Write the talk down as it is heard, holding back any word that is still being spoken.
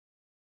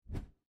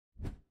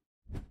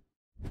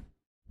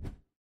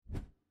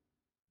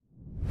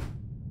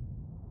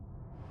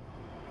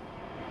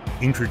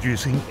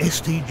Introducing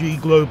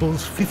STG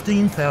Global's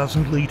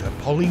 15,000 litre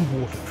poly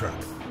water truck,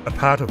 a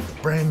part of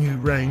the brand new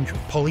range of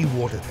poly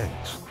water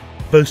tanks.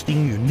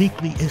 Boasting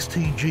uniquely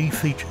STG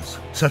features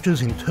such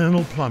as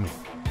internal plumbing,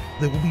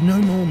 there will be no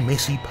more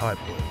messy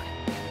pipework.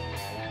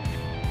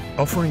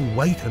 Offering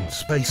weight and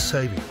space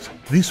savings,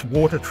 this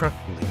water truck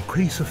will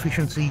increase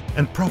efficiency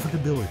and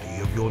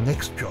profitability of your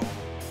next job.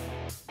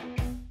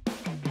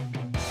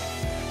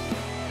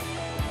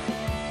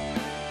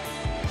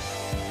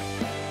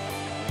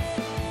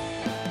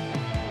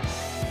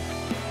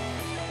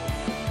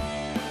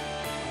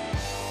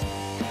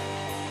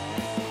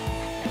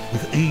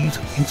 With ease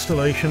of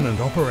installation and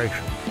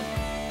operation.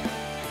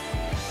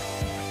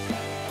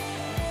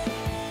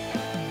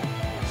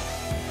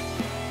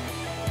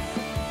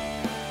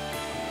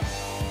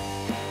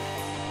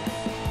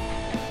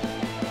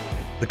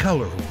 The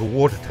colour of the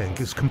water tank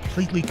is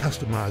completely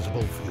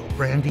customisable for your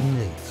branding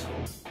needs.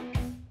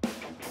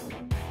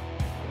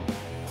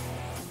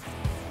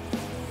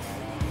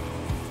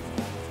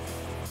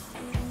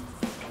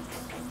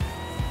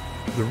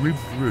 The ribbed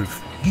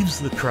roof gives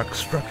the truck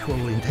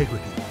structural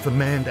integrity for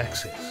manned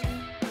access.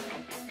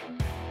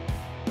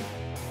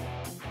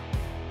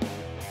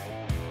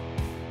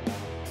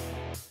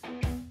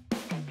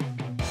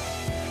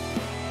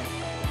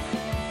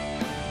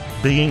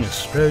 Being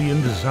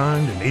Australian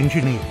designed and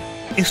engineered,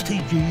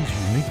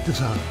 STG's unique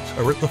designs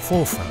are at the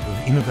forefront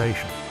of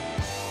innovation.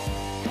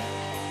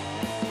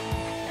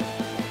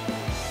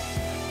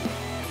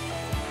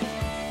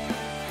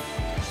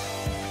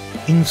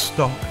 In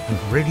stock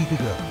and ready to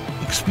go,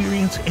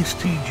 experience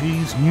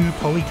STG's new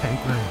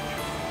Polytank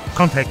range.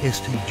 Contact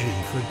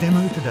STG for a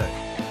demo today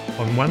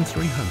on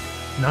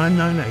 1300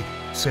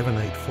 998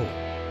 784.